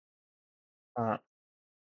Uh,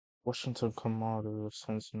 Washington Commanders,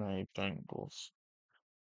 Cincinnati Bengals.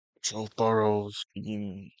 Joe Burrow's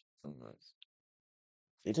been.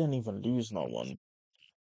 They didn't even lose not one.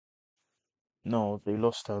 No, they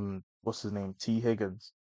lost what's his name? T.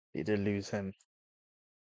 Higgins. They did lose him.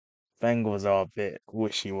 Bengals are a bit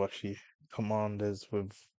wishy-washy. Commanders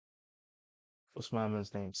with what's my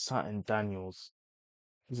man's name? Satin Daniels.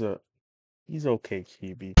 He's a he's okay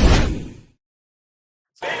QB.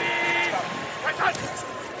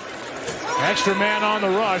 Extra man on the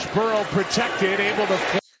rush. Burrow protected, able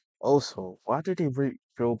to. Also, why did they rate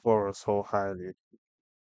Joe Burrow so highly?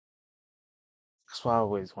 That's what I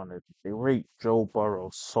always wondered. They rate Joe Burrow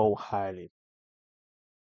so highly.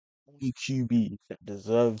 Only QB that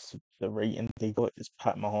deserves the rating they got is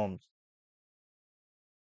Pat Mahomes.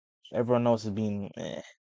 Everyone else has been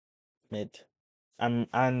mid.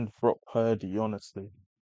 And Brock Purdy, honestly.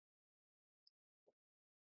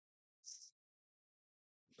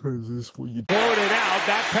 Because this is what you do. Floated out.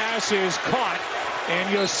 That pass is caught.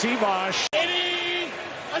 And Yosivash.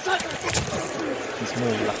 He's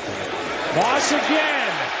more lucky. Moss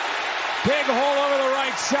again. Big hole over the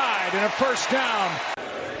right side and a first down.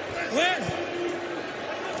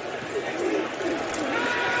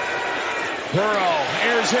 Burrow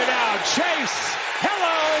airs it out. Chase.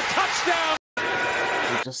 Hello. Touchdown.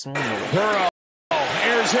 It just means Burrow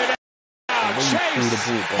airs it out. when you threw the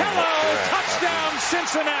Chase. ball, Hello. correct. Touchdown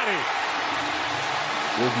Cincinnati.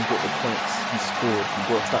 Where he got the points, he scored, he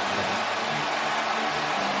got a touchdown.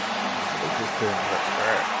 It just didn't look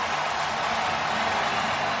correct.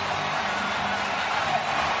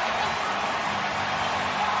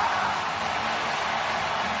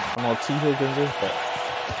 Well, T. Higgins is back.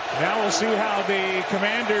 Now we'll see how the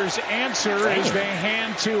Commanders answer as they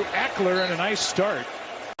hand to Eckler, and a nice start.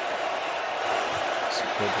 That's a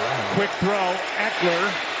good run. Quick throw,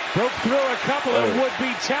 Eckler broke through a couple of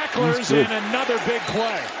would-be tacklers and another big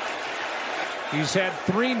play. He's had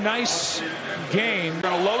 3 nice games.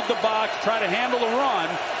 Going to load the box, try to handle the run,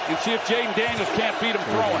 and see if Jaden Daniels can't beat him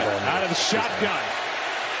throwing it. Out of the shotgun.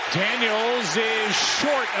 Daniels is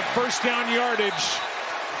short of first down yardage.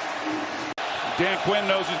 Dan Quinn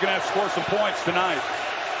knows he's going to have to score some points tonight.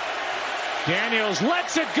 Daniels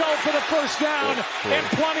lets it go for the first down and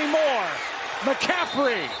plenty more.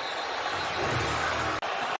 McCaffrey.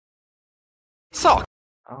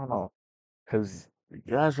 I don't know. Because you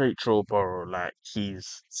guys rate Joe Burrow like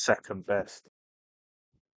he's second best.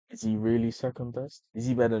 Is he really second best? Is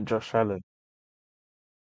he better than Josh Allen?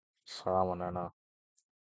 So I want to know.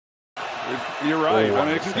 You're right. Oh, I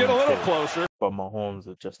mean, it could get a little closer. But Mahomes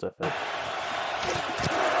are just ahead.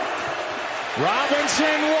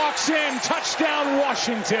 Robinson walks in. Touchdown,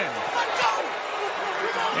 Washington.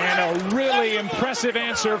 And a really impressive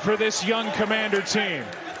answer for this young Commander team.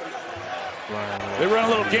 They run a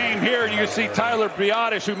little game here, and you can see Tyler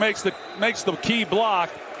Biotish, who makes the key block,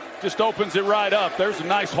 just opens it right up. There's a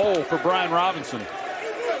nice hole for Brian Robinson.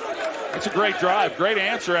 It's a great drive. Great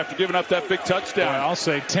answer after giving up that big touchdown. I'll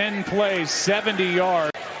say 10 plays, 70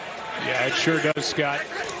 yards. Yeah, it sure does, Scott.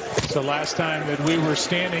 It's the last time that we were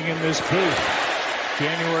standing in this booth.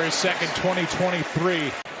 January 2nd,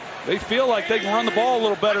 2023. They feel like they can run the ball a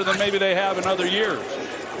little better than maybe they have in other years.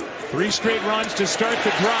 3 straight runs to start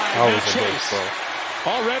the drive. Now Chase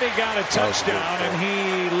already got a touchdown, and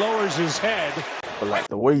he lowers his head. But like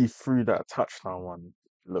the way he threw that touchdown one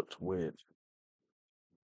looked weird.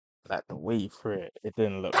 Like the way he threw it, it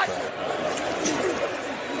didn't look right.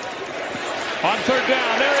 On third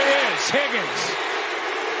down, there he is, Higgins.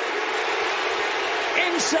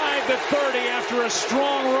 Inside the 30 after a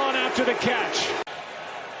strong run after the catch.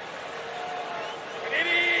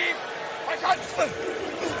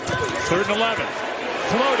 Third and 11.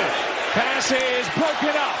 Floated. Pass is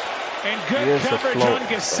broken up. And good coverage on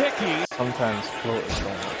Gesicki. Sometimes floaters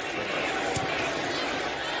don't look good.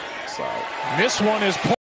 So, This one is...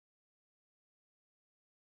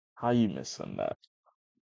 how you missing that?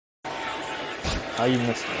 How you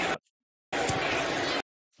missing that?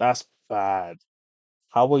 That's bad.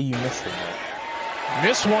 How were you missing that?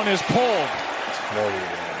 This one is pulled. It's very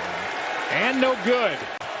bad, And no good.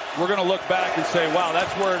 We're going to look back and say, wow,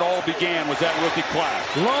 that's where it all began, was that rookie class.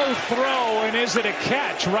 Low throw, and is it a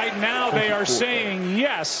catch? Right now they are saying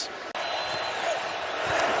yes.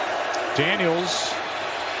 Daniels,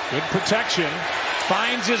 good protection,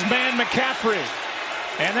 finds his man McCaffrey.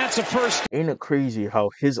 And that's a first. Ain't it crazy how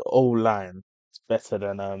his O-line is better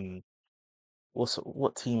than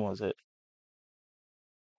what team was it?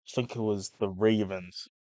 I think it was the Ravens.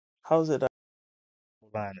 How is it that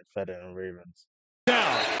O-line is better than Ravens? Down.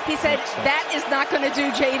 touchdown. He said, that is not going to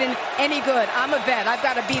do Jaden any good. I'm a vet. I've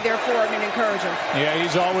got to be there for him and encourage him. Yeah,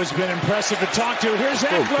 he's always been impressive to talk to. Here's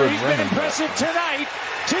Eckler. He's been impressive tonight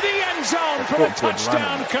to the end zone for the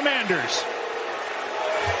touchdown Commanders.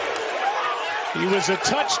 He was a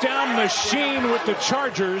touchdown machine with the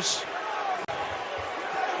Chargers.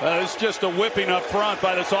 It's just a whipping up front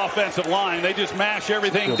by this offensive line. They just mash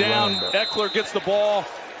everything down. Eckler gets the ball.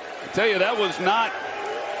 I tell you, that was not.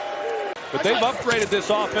 But they've upgraded this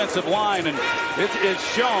offensive line, and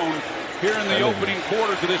it's shown here in the opening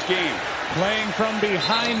quarters of this game. Playing from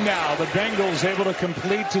behind now. The Bengals able to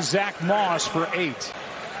complete to Zach Moss for 8.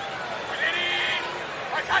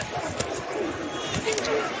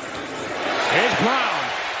 Here's Brown.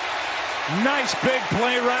 Nice big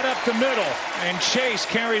play right up the middle. And Chase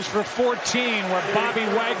carries for 14 where Bobby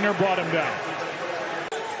Wagner brought him down.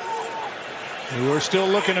 We're still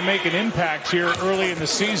looking to make an impact here early in the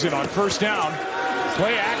season on first down.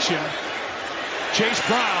 Play action. Chase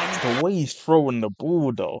Brown. The way he's throwing the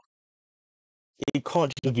ball, though. It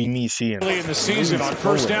can't just be me seeing it. Early in the season on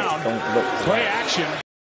first down. Play action.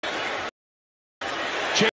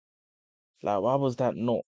 Chase. Like, why was that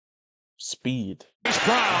not speed? Chase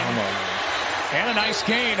Brown. And a nice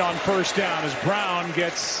gain on first down as Brown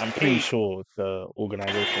gets. I'm pretty sure the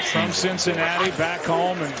organization from Cincinnati back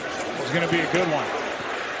home, and it's going to be a good one.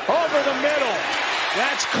 Over the middle.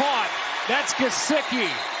 That's caught. That's Gesicki.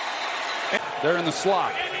 They're in the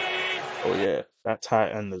slot. Oh, yeah. That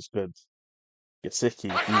tight end is good. Gesicki,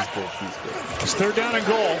 he's good. It's third down and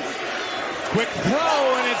goal. Quick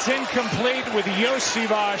throw, and it's incomplete with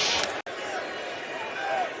Yosivash.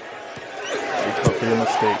 You copy your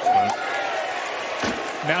mistakes, man.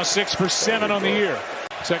 Now 6 for 7 on the year.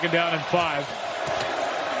 Second down and 5.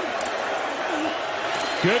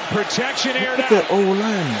 Good protection, aired out.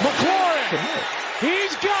 McLaurin.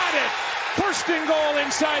 He's got it. First and goal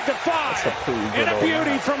inside the 5. And a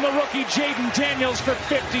beauty from the rookie Jaden Daniels for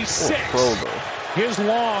 56. His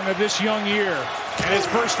long of this young year. And his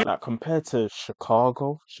first. Like, compared to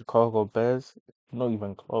Chicago Bears, not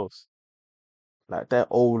even close. Like, their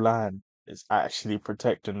O-line is actually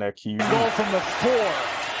protecting their QB. Goal from the 4.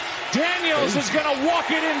 Daniels is going to walk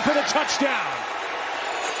it in for the touchdown.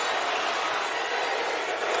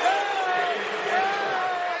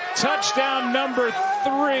 Touchdown number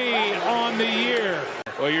 3 on the year.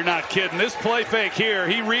 Well, you're not kidding. This play fake here,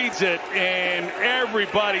 he reads it, and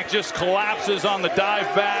everybody just collapses on the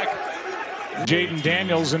dive back. Jaden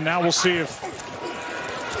Daniels, and now we'll see if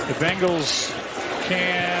the Bengals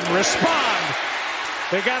can respond.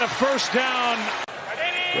 They got a first down.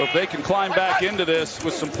 So if they can climb back into this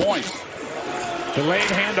with some points. Delayed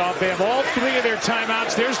handoff. They have all 3 of their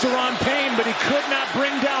timeouts. There's Deron Payne, but he could not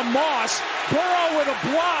bring down Moss. Burrow with a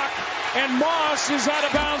block, and Moss is out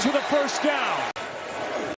of bounds with a first down.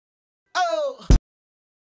 Oh!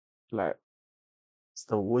 Like, it's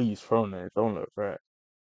the way he's thrown it. It don't look right.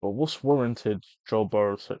 But what's warranted Joe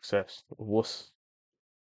Burrow's success? What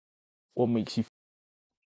makes you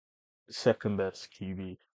second best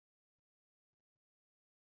QB?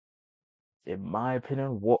 In my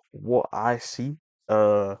opinion, what I see,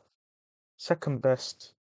 second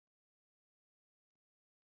best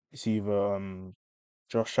is either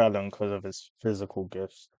Josh Allen because of his physical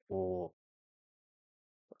gifts, or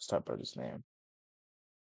what's that brother's name?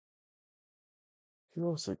 Who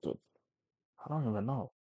else is good? I don't even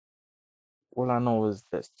know. All I know is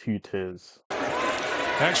there's 2 tiers.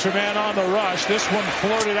 Extra man on the rush. This one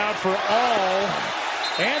floated out for all,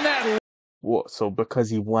 and that. What? So because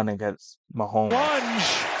he won against Mahomes, lunge.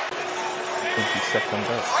 I think he's second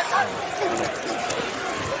best.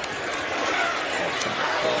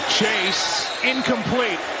 Chase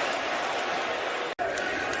incomplete.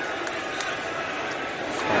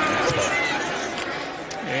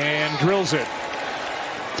 And drills it.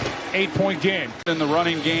 8-point game. In the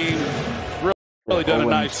running game, really done a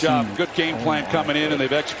nice job. Good game plan coming in, and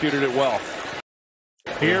they've executed it well.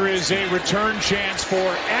 Here is a return chance for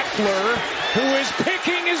Eckler, who is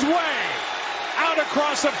picking his way out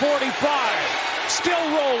across the 45.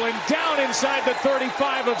 Still rolling down inside the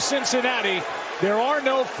 35 of Cincinnati. There are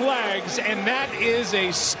no flags, and that is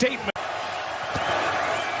a statement.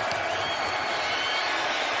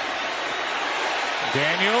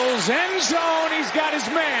 Daniels, end zone. He's got his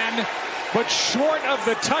man, but short of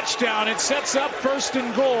the touchdown. It sets up first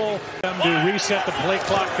and goal. To reset the play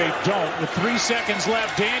clock, they don't. With 3 seconds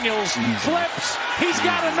left, Daniels flips. He's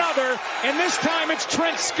got another, and this time it's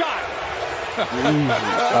Trent Scott.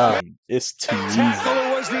 It's too easy.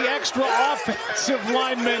 Tackler was the extra offensive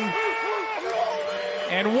lineman.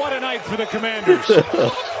 And what a night for the Commanders.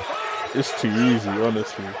 It's too easy,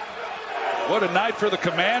 honestly. What a night for the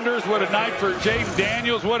Commanders. What a night for Jaden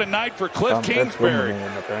Daniels. What a night for Cliff Kingsbury.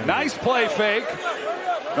 Nice play fake.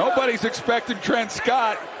 Nobody's expecting Trent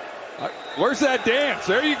Scott. Where's that dance?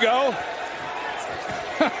 There you go.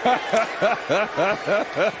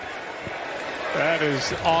 That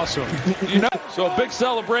is awesome. So a big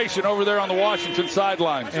celebration over there on the Washington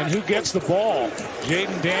sideline. And who gets the ball?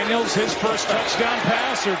 Jaden Daniels, his first touchdown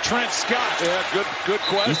pass, or Trent Scott? Yeah, good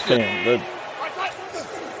question. He's playing good.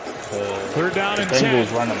 Third down and 10.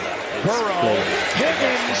 Burrow,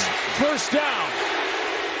 Higgins, first down.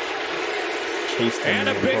 And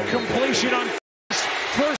a big completion on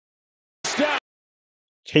first down.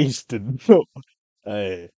 Chased him. No.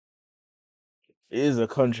 Hey. It is a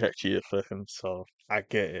contract year for him, so I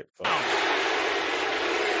get it. But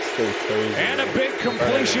still crazy. And a big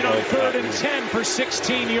completion on third and 10 for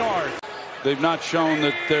 16 yards. They've not shown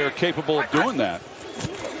that they're capable of doing that.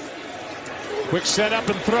 Quick setup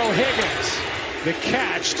and throw. Higgins. The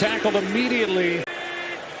catch, tackled immediately.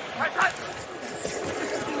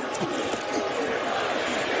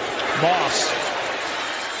 Moss.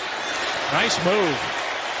 Nice move.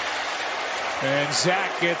 And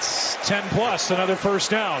Zach gets 10 plus, another first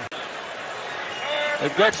down.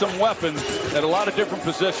 They've got some weapons at a lot of different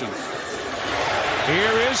positions.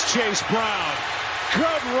 Here is Chase Brown.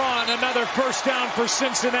 Good run, another first down for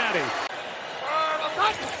Cincinnati.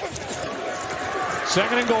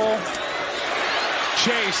 Second and goal.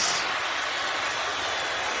 Chase.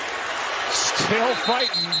 Still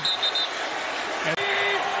fighting.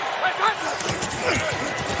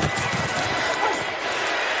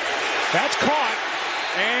 That's caught,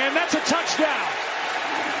 and that's a touchdown.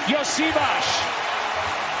 Yosivash.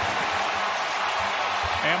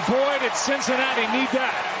 And boy, did Cincinnati need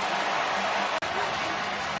that.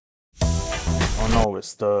 Oh no,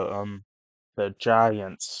 it's the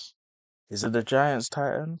Giants. Is it the Giants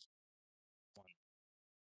tight end?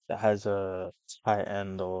 That has a tight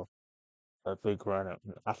end or a big runner.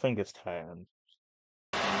 I think it's tight end.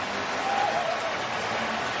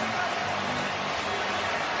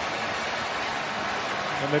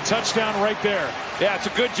 And the touchdown right there. Yeah, it's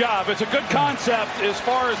a good job. It's a good concept as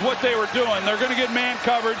far as what they were doing. They're going to get man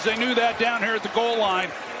coverage. They knew that down here at the goal line.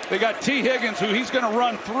 They got T. Higgins, who he's going to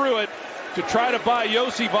run through it to try to buy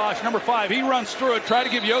Yosivash, number 5. He runs through it, try to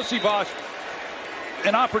give Yosivash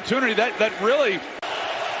an opportunity that really...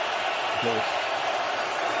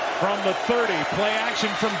 From the 30, play action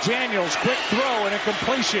from Daniels. Quick throw and a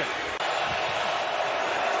completion.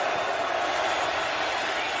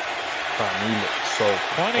 He looks so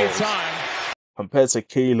Plenty of time. Compared to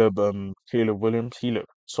Caleb Williams, he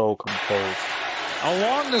looked so composed.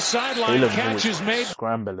 Along the sideline, catches made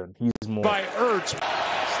scrambling. He's more by Ertz.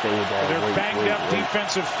 Stay there. Their banged up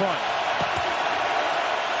defensive front.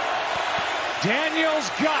 Daniels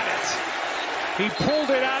got it. He pulled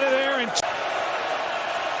it out of there and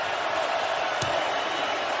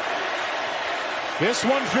this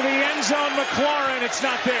one for the end zone. McLaurin, it's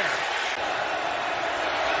not there.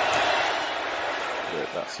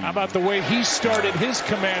 How about the way he started his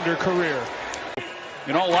Commander career?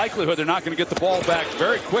 In all likelihood, they're not going to get the ball back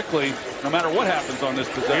very quickly, no matter what happens on this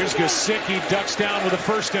possession. Here's Gesicki, ducks down with a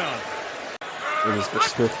first down. It was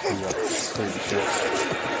Gesicki.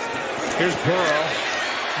 Here's Burrow.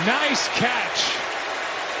 Nice catch.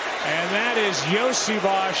 And that is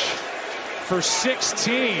Yosivash for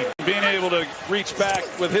 16. Being able to reach back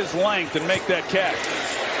with his length and make that catch.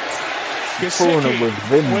 Gesicki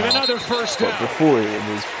with another first down. But before it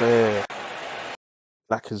was fair.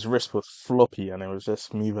 Like his wrist was floppy and it was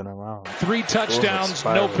just moving around. 3 touchdowns,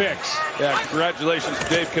 no picks. Yeah, congratulations to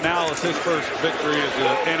Dave Canales, his first victory as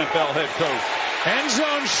an NFL head coach. End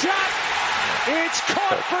zone shot. It's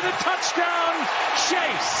caught for the touchdown.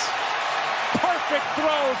 Chase. Perfect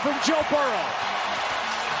throw from Joe Burrow.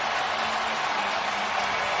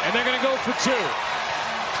 And they're going to go for 2.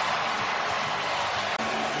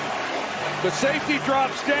 The safety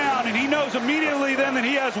drops down, and he knows immediately then that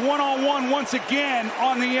he has one-on-one once again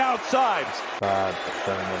on the outside.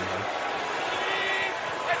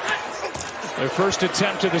 Their first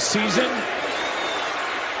attempt of the season.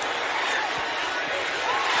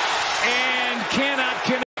 And cannot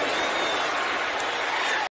connect.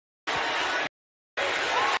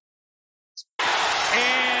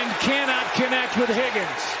 And cannot connect with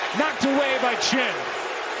Higgins. Knocked away by Chin.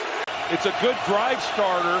 It's a good drive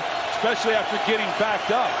starter, especially after getting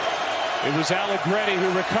backed up. It was Allegretti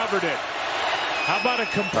who recovered it. How about a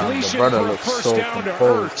completion for a first down to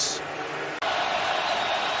Ertz?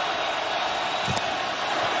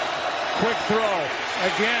 Quick throw.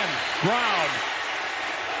 Again, Brown.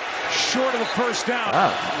 short of the first down.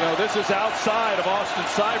 Wow. You know, this is outside of Austin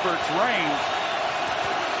Seibert's range.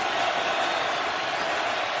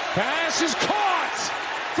 Pass is caught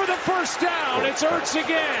for the first down. It's Ertz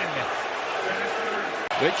again.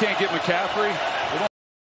 They can't get McCaffrey.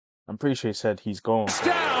 I'm pretty sure he said he's gone.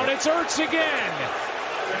 Down. It's Ertz again.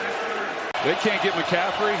 They can't get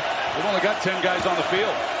McCaffrey. They've only got 10 guys on the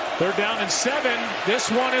field. They're down and 7. This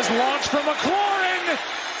one is launched from McLaurin.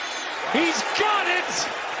 He's got it.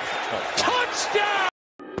 Touchdown.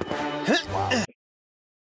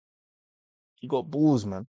 He got balls,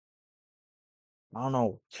 man. I don't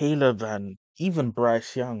know. Caleb and even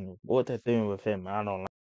Bryce Young, what they're doing with him, I don't like.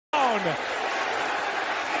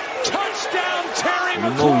 Touchdown, Terry You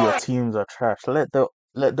know your McLaurin. teams are trash. Let the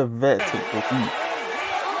vet take the heat.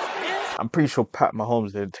 I'm pretty sure Pat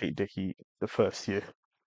Mahomes didn't take the heat the first year.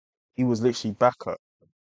 He was literally backup.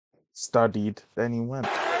 Studied, then he went.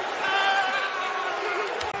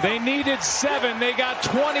 They needed 7. They got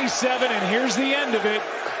 27, and here's the end of it.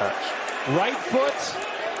 Catch. Right foot,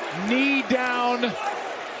 knee down,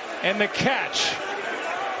 and the catch.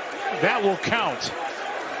 That will count.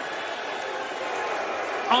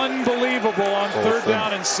 Unbelievable on third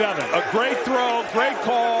down and 7. A great throw, great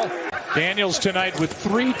call. Daniels tonight with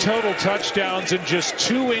 3 total touchdowns and just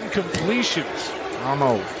 2 incompletions. I don't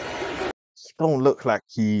know. He don't look like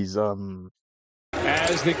he's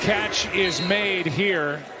As the catch is made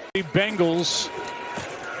here, the Bengals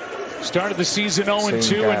started the season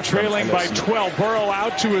 0-2 and trailing by 12. Burrow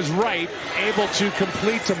out to his right, able to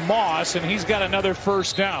complete to Moss, and he's got another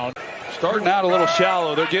first down. Starting out a little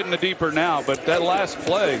shallow. They're getting the deeper now, but that last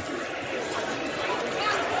play.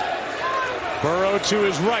 Burrow to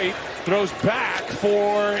his right, throws back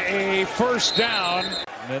for a first down.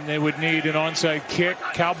 And then they would need an onside kick.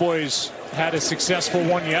 Cowboys had a successful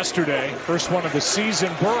one yesterday. First one of the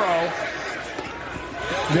season. Burrow.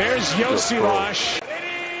 There's Yosivash.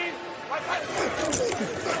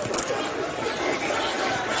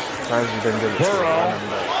 Burrow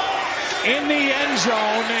in the end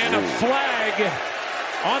zone, and a flag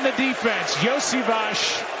on the defense.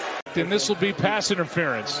 Yosivash, and this will be pass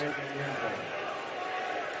interference.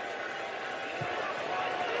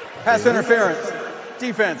 Pass interference.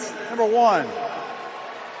 Defense, number 1.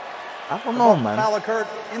 I don't know, man. Foul occurred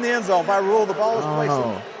in the end zone. By rule, the ball is I placed.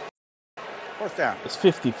 don't know. First down. It's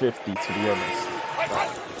 50-50, to be honest.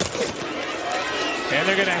 And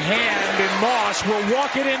they're going to hand, and Moss will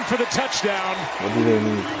walk it in for the touchdown. What do they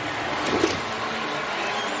need?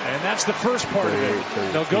 And that's the first part of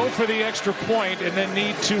it. They'll go for the extra point and then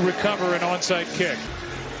need to recover an onside kick.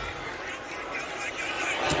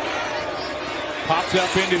 Popped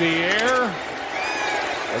up into the air.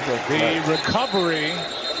 The recovery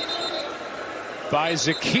by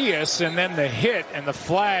Zacchaeus, and then the hit, and the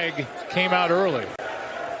flag came out early.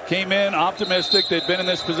 Came in optimistic. They'd been in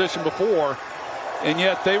this position before, and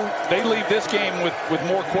yet they leave this game with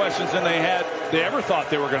more questions than they ever thought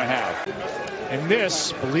they were going to have. And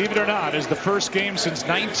this, believe it or not, is the first game since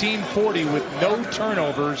 1940 with no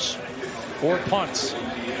turnovers or punts.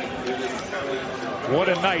 What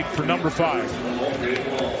a night for number 5.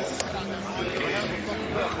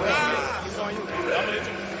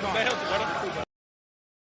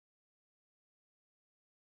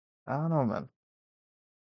 I don't know, man.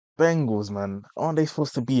 Bengals, man. Aren't they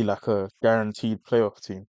supposed to be like a guaranteed playoff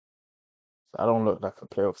team? I don't look like a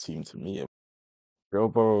playoff team to me. Joe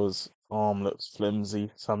Burrow's arm looks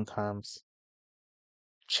flimsy sometimes.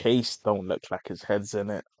 Chase don't look like his head's in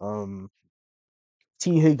it.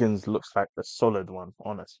 T. Higgins looks like the solid one,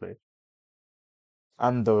 honestly.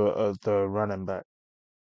 And the running back.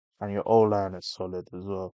 And your O-line is solid as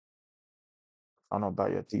well. I don't know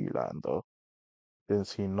about your D-line, though. Didn't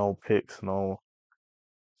see no picks,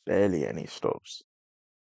 barely any stops.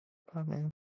 I mean,